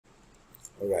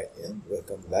Alright,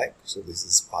 welcome back. So this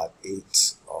is part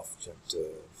 8 of chapter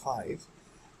 5.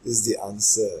 This is the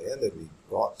answer that we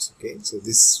got. Okay, so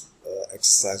this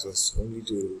exercise was only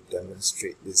to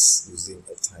demonstrate this using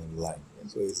a timeline.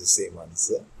 So it's the same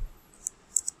answer.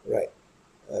 Right.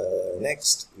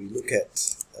 Next, we look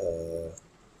at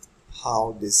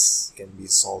how this can be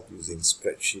solved using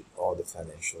spreadsheet or the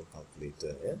financial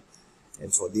calculator.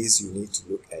 And for this, you need to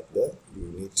look at you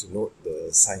need to note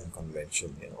the sign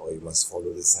convention, or you must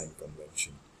follow the sign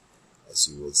convention, as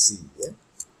you will see.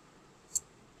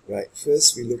 Right.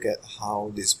 First, we look at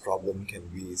how this problem can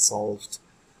be solved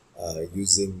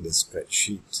using the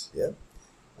spreadsheet.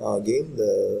 Now again,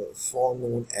 the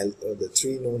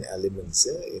three known elements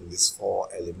in these 4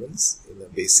 elements in a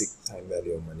basic time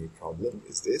value of money problem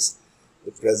is this: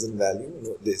 the present value.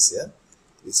 Note this,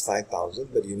 it's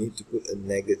 5,000, but you need to put a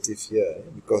negative here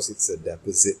because it's a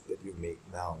deposit that you make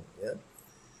now.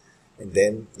 And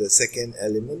then the second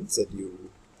element that you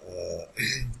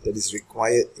that is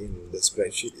required in the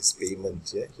spreadsheet is payment.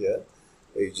 Here,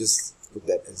 where you just put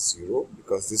that as 0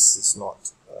 because this is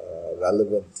not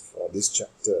relevant for this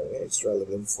chapter. It's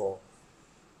relevant for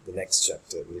the next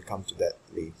chapter. We'll come to that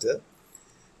later.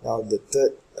 Now the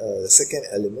second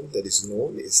element that is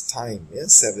known is time.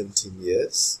 17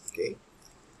 years. Okay.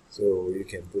 So you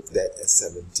can put that as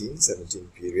 17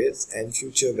 periods, and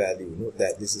future value. Note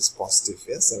that this is positive,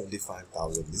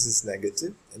 75,000. This is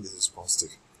negative and this is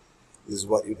positive. This is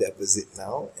what you deposit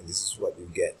now and this is what you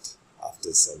get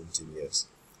after 17 years.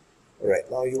 Alright,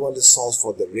 now you want to solve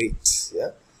for the rate.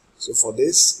 So for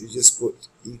this, you just put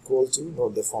equal to,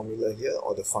 note the formula here,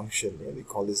 or the function. We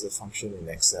call this a function in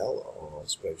Excel or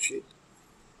spreadsheet.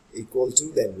 Equal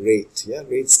to, then rate.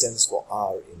 Rate stands for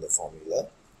R in the formula.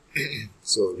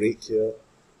 So rate here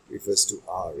refers to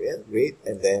R, rate,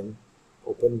 and then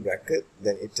open bracket,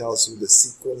 then it tells you the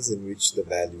sequence in which the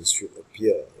values should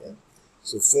appear.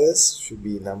 So first should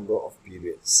be number of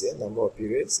periods. Number of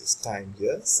periods is time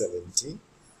here, 70,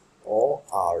 or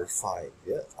R5.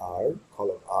 R,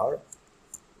 column R,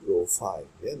 row 5.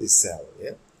 This cell.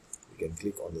 You can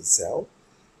click on the cell.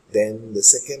 Then the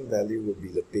second value will be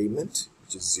the payment,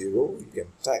 which is 0. You can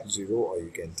type 0, or you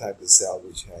can type the cell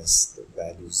which has the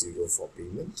value 0 for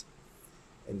payment.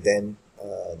 And then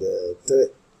the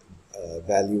third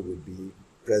value would be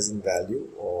present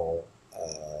value, or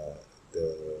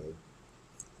the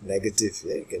negative.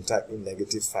 You can type in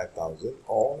negative 5,000,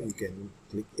 or you can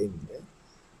click in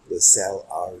the cell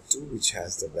R2 which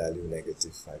has the value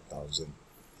negative 5,000.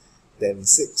 Then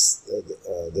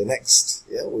the next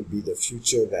would be the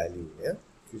future value.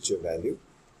 Future value,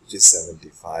 which is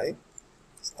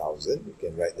 75,000. You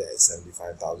can write that as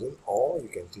 75,000, or you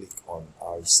can click on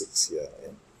R6 here.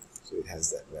 So it has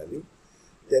that value.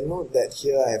 Then note that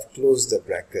here I have closed the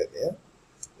bracket.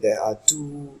 There are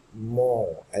 2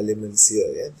 more elements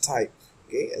here. Type.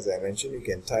 As I mentioned, you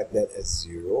can type that as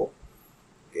 0.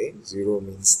 0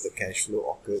 means the cash flow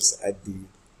occurs at the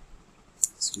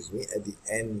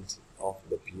end of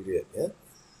the period.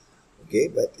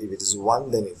 But if it is 1,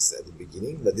 then it's at the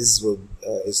beginning. But this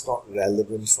is not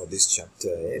relevant for this chapter.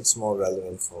 It's more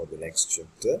relevant for the next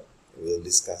chapter. We'll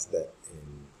discuss that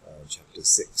in chapter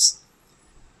 6.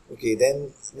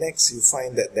 Then next you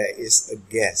find that there is a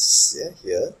guess.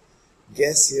 Here,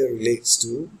 guess here relates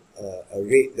to a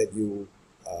rate that you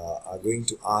are going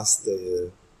to ask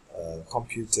the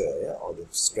computer or the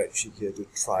spreadsheet here to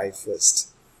try first.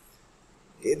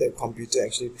 The computer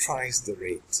actually tries the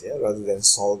rate, rather than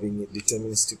solving it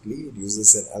deterministically. It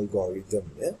uses an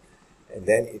algorithm, and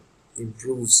then it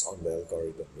improves on the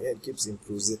algorithm. It keeps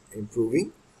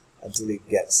improving until it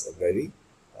gets a very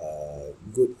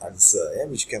good answer,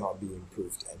 which cannot be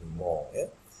improved anymore.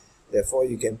 Therefore,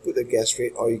 you can put a guess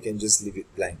rate, or you can just leave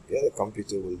it blank. The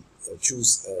computer will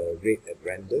choose a rate at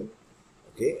random,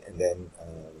 and then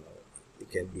it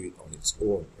can do it on its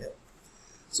own.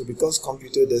 So because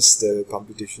computer does the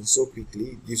computation so quickly,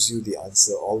 it gives you the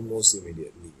answer almost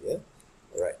immediately.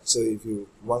 Alright, so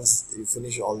once you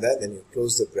finish all that, then you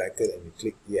close the bracket and you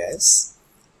click yes.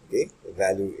 The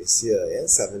value is here,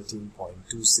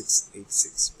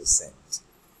 17.2686%.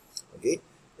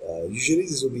 Usually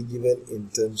this will be given in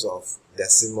terms of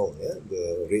decimal.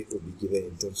 The rate will be given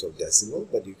in terms of decimal,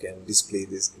 but you can display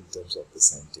this in terms of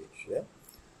percentage.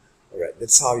 Alright,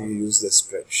 that's how you use the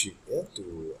spreadsheet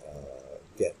to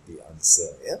get the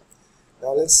answer.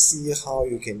 Now let's see how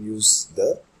you can use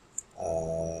the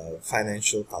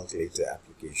financial calculator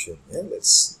application.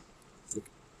 Let's look.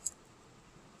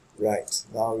 Right,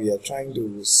 now we are trying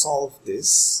to solve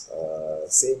this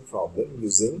same problem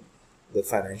using the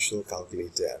financial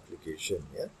calculator application.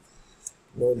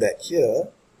 Note that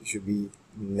here it should be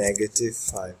negative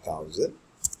 5,000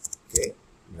 Okay,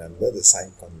 remember the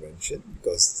sign convention,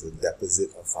 because it's a deposit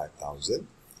of 5,000.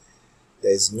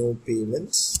 There is no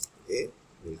payment. Okay,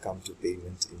 we'll come to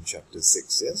payment in chapter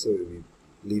 6. Yeah, so we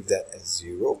leave that as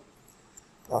 0.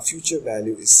 Now future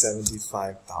value is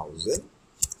 75,000.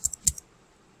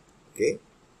 Okay,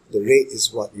 the rate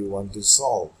is what you want to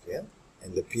solve. Yeah,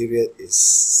 and the period is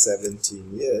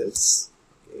 17 years.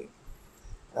 Okay,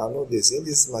 now note this. Yeah,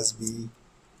 this must be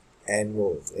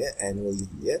annual. Yeah, annually.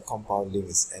 Yeah, compounding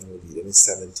is annually. That means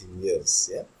 17 years.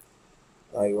 Yeah.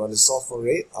 Now you want to solve for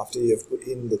rate after you have put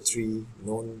in the 3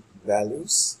 known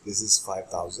values. This is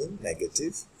 5,000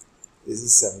 negative. This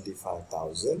is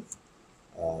 75,000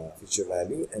 future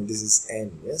value, and this is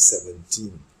n. Yeah,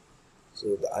 17.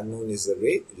 So the unknown is the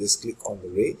rate. You just click on the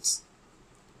rate.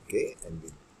 Okay, and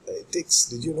it takes.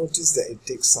 Did you notice that it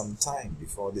takes some time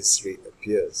before this rate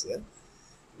appears? Yeah,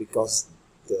 because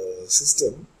the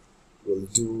system will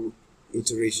do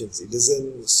iterations. It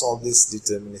doesn't solve this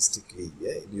deterministically.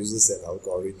 Yeah, it uses an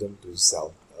algorithm to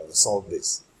solve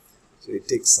this. So it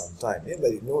takes some time. Yeah,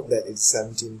 but note that it's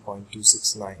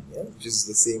 17.269. Yeah, which is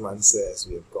the same answer as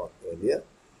we have got earlier.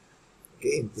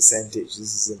 Okay, in percentage,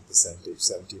 this is in percentage,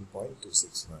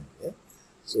 17.269. Yeah,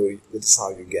 so that's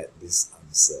how you get this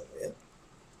answer. Yeah,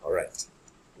 all right.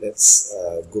 Let's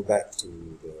go back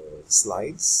to the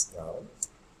slides now.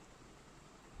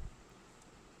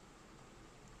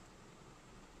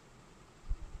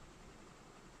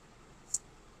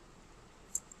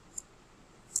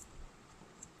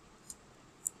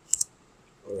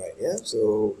 Alright, yeah,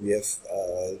 so we have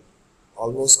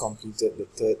almost completed the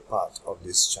third part of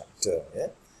this chapter, yeah,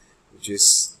 which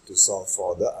is to solve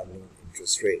for the unknown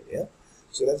interest rate. Yeah,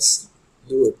 so let's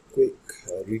do a quick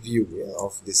review, yeah,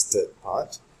 of this third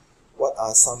part. What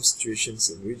are some situations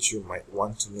in which you might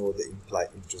want to know the implied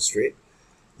interest rate?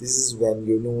 This is when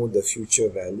you know the future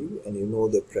value, and you know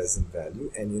the present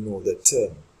value, and you know the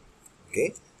term.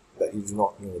 Okay, but you do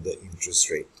not know the interest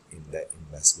rate in that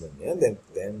investment. Yeah,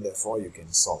 then therefore you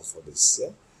can solve for this.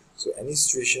 Yeah, so any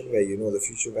situation where you know the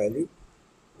future value,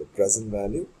 the present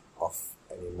value of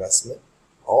an investment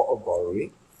or a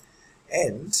borrowing,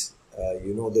 and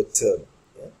you know the term,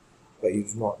 yeah, but you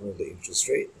do not know the interest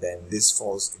rate, then this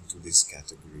falls into this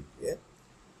category. Yeah,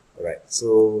 all right.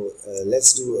 So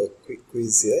let's do a quick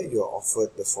quiz here. You are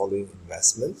offered the following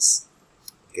investments.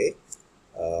 Okay.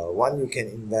 One, you can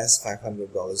invest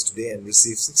 $500 today and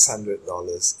receive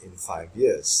 $600 in 5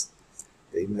 years.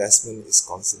 The investment is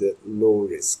considered low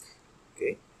risk.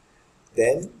 Okay.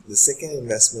 Then the second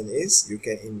investment is you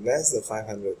can invest the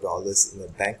 $500 in a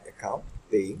bank account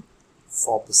paying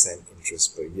 4%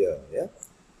 interest per year. Yeah.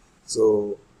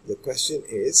 So the question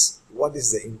is, what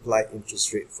is the implied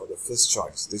interest rate for the first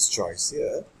choice, this choice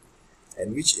here,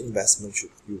 and which investment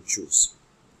should you choose?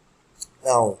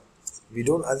 Now, we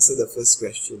don't answer the first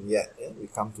question yet. Yeah? We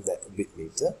come to that a bit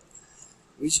later.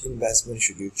 Which investment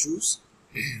should you choose?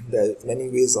 There are many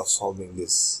ways of solving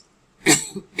this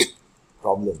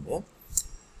problem. Yeah?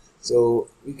 So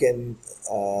we can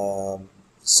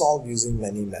solve using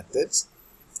many methods.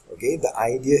 Okay, the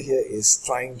idea here is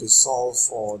trying to solve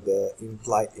for the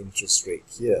implied interest rate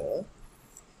here,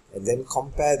 and then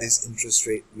compare this interest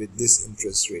rate with this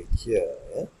interest rate here.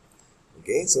 Yeah?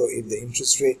 Okay, so if the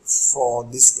interest rate for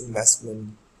this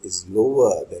investment is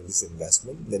lower than this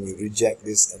investment, then you reject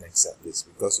this and accept this,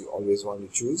 because you always want to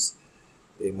choose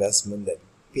the investment that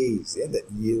pays, yeah,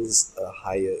 that yields a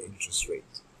higher interest rate.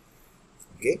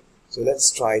 Okay, so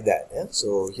let's try that. Yeah?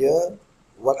 So here,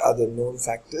 what are the known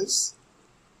factors?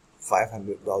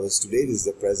 $500 today, this is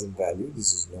the present value,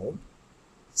 this is known.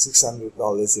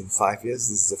 $600 in 5 years,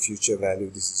 this is the future value,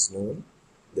 this is known.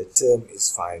 The term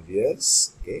is 5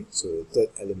 years. Okay, so the third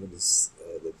element is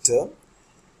the term.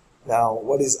 Now,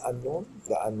 what is unknown?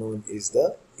 The unknown is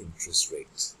the interest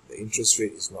rate. The interest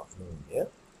rate is not known. Yeah.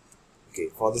 Okay,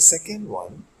 for the second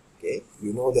one, okay,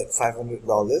 you know that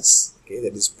 $500. Okay,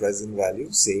 that is present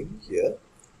value. Same here.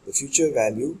 The future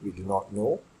value we do not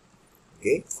know.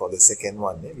 Okay, for the second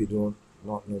one, we do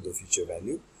not know the future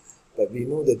value, but we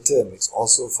know the term. It's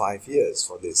also 5 years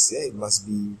for this. Yeah, it must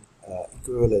be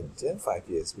equivalent, yeah, 5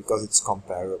 years, because it's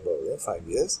comparable. Yeah, 5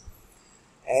 years,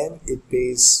 and it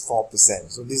pays 4%.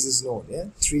 So this is known. Yeah,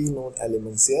 3 known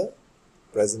elements here.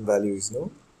 Present value is known.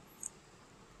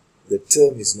 The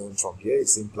term is known from here.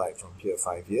 It's implied from here,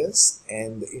 5 years,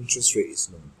 and the interest rate is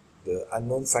known. The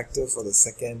unknown factor for the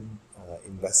second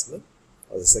investment,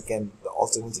 or the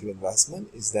alternative investment,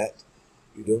 is that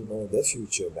you don't know the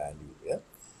future value. Yeah,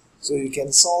 so you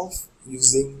can solve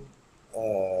using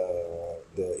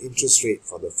the interest rate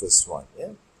for the first one.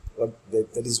 Yeah, but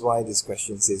that is why this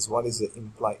question says, what is the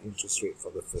implied interest rate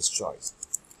for the first choice?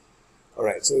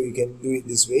 Alright, so you can do it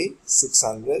this way: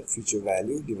 600 future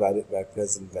value divided by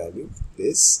present value,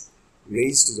 this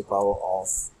raised to the power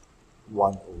of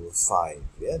 1 over 5.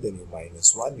 Yeah, then you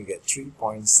minus 1, you get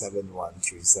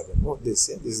 3.7137. Note this,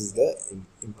 yeah, this is the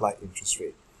implied interest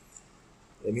rate.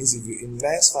 That means if you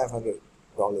invest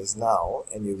 $500 now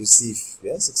and you receive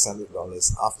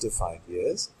 $600 after 5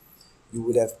 years, you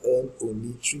would have earned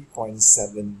only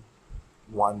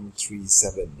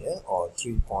 3.7137, or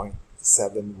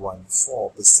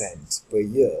 3.714% per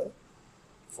year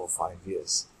for 5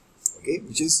 years. Okay,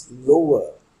 which is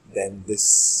lower than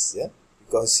this,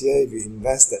 because here if you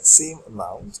invest that same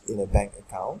amount in a bank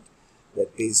account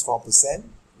that pays 4%,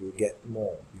 you get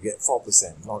more. You get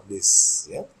 4%, not this.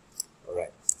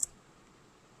 Alright.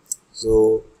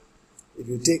 So if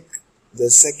you take the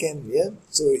second,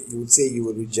 so you would say you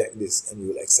will reject this and you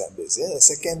will accept this. The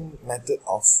second method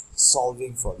of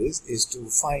solving for this is to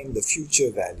find the future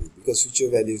value, because future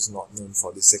value is not known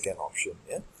for the second option.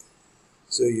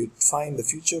 So you find the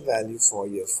future value for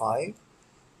year 5.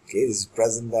 Okay, this is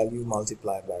present value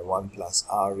multiplied by 1 plus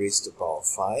r raised to the power of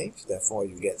 5. Therefore,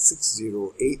 you get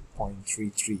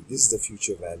 608.33. This is the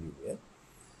future value.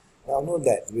 Now, note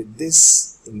that with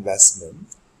this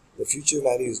investment, the future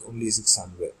value is only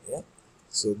 600.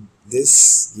 So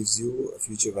this gives you a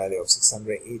future value of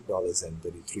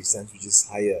 $608.33, which is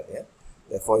higher.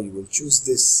 Therefore, you will choose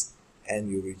this and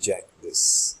you reject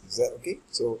this. Is that okay?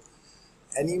 So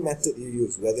any method you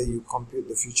use, whether you compute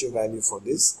the future value for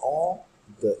this or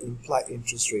the implied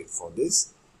interest rate for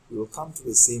this, you will come to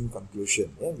the same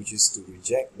conclusion, which is to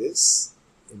reject this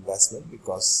investment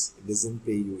because it doesn't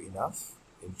pay you enough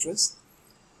interest,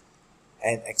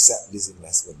 and accept this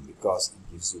investment because it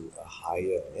gives you a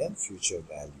higher future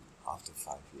value after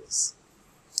 5 years.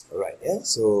 Alright,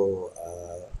 so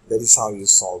that is how you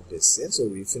solve this. So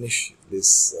we finish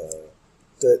this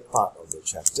third part of the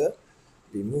chapter.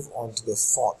 We move on to the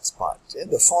fourth part.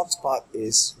 The fourth part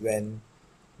is when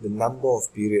the number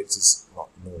of periods is not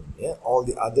known. All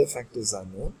the other factors are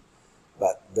known,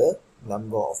 but the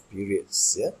number of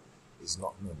periods is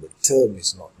not known. The term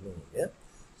is not known.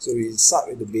 So we start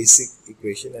with the basic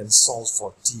equation and solve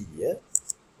for t.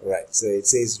 Alright, so it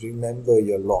says remember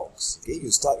your logs. Okay,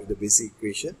 you start with the basic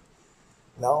equation.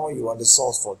 Now you want to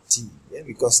solve for t,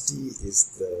 because t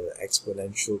is the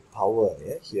exponential power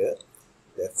here.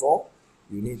 Therefore,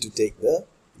 you need to take the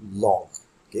log.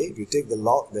 Okay, if you take the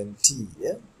log, then t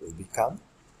will become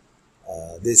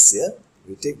this. If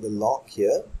you take the log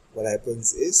here, what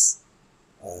happens is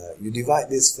you divide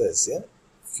this first.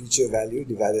 Future value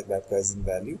divided by present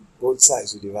value. Both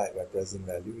sides you divide by present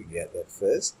value, you get that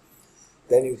first.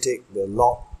 Then you take the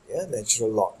log,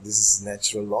 natural log. This is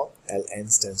natural log. Ln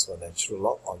stands for natural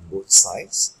log on both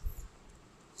sides.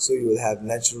 So you will have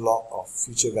natural log of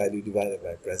future value divided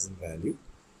by present value.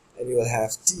 And you will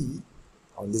have t.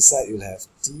 On this side you will have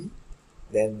t,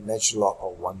 then natural log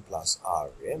of 1 plus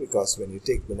r. Because when you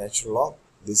take the natural log,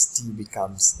 this t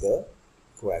becomes the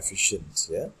coefficient.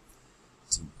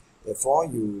 T. Therefore,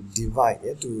 you divide,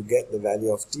 to get the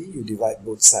value of t, you divide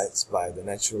both sides by the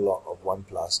natural log of 1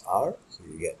 plus r, so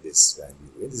you get this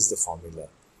value. This is the formula.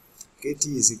 Okay,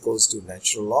 t is equals to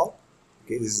natural log.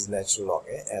 Okay, this is natural log.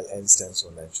 Ln stands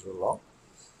for natural log.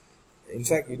 In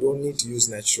fact, you don't need to use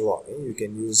natural log. You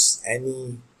can use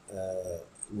any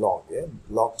log.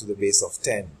 Log to the base of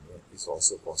 10 is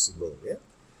also possible.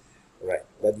 Right,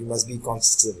 but you must be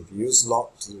consistent. If you use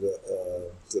log to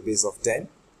the base of 10,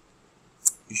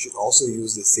 you should also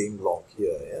use the same log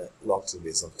here, log to the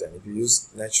base of 10. If you use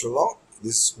natural log,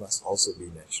 this must also be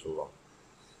natural log.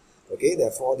 Okay,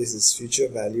 therefore this is future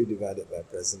value divided by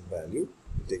present value.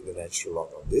 You take the natural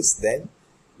log of this, then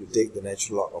you take the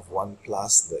natural log of 1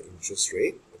 plus the interest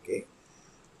rate. Okay,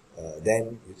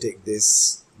 then you take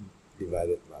this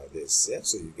divided by this,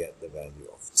 so you get the value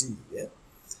of t.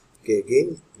 Okay,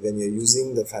 again, when you're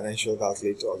using the financial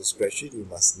calculator or the spreadsheet, you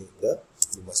must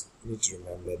need to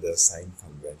remember the sign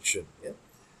convention.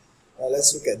 Now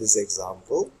let's look at this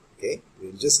example. Okay,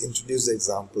 we'll just introduce the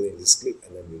example in this clip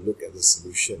and then we'll look at the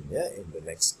solution in the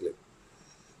next clip.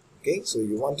 Okay, so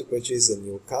you want to purchase a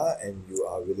new car and you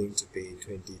are willing to pay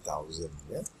 20,000.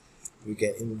 You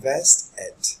can invest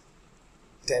at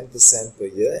 10% per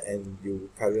year and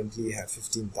you currently have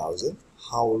 15,000.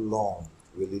 How long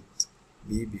will it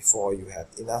be before you have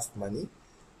enough money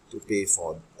to pay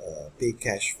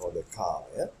cash for the car?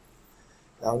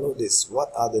 Now notice,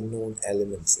 what are the known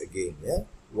elements again?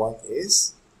 One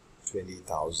is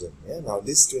 20,000. Now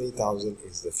this 20,000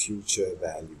 is the future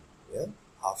value.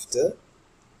 After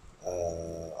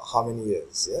how many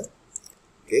years?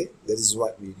 Okay, that is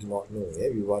what we do not know.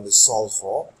 We want to solve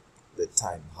for the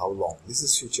time, how long. This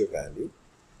is future value.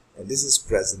 and this is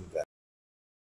present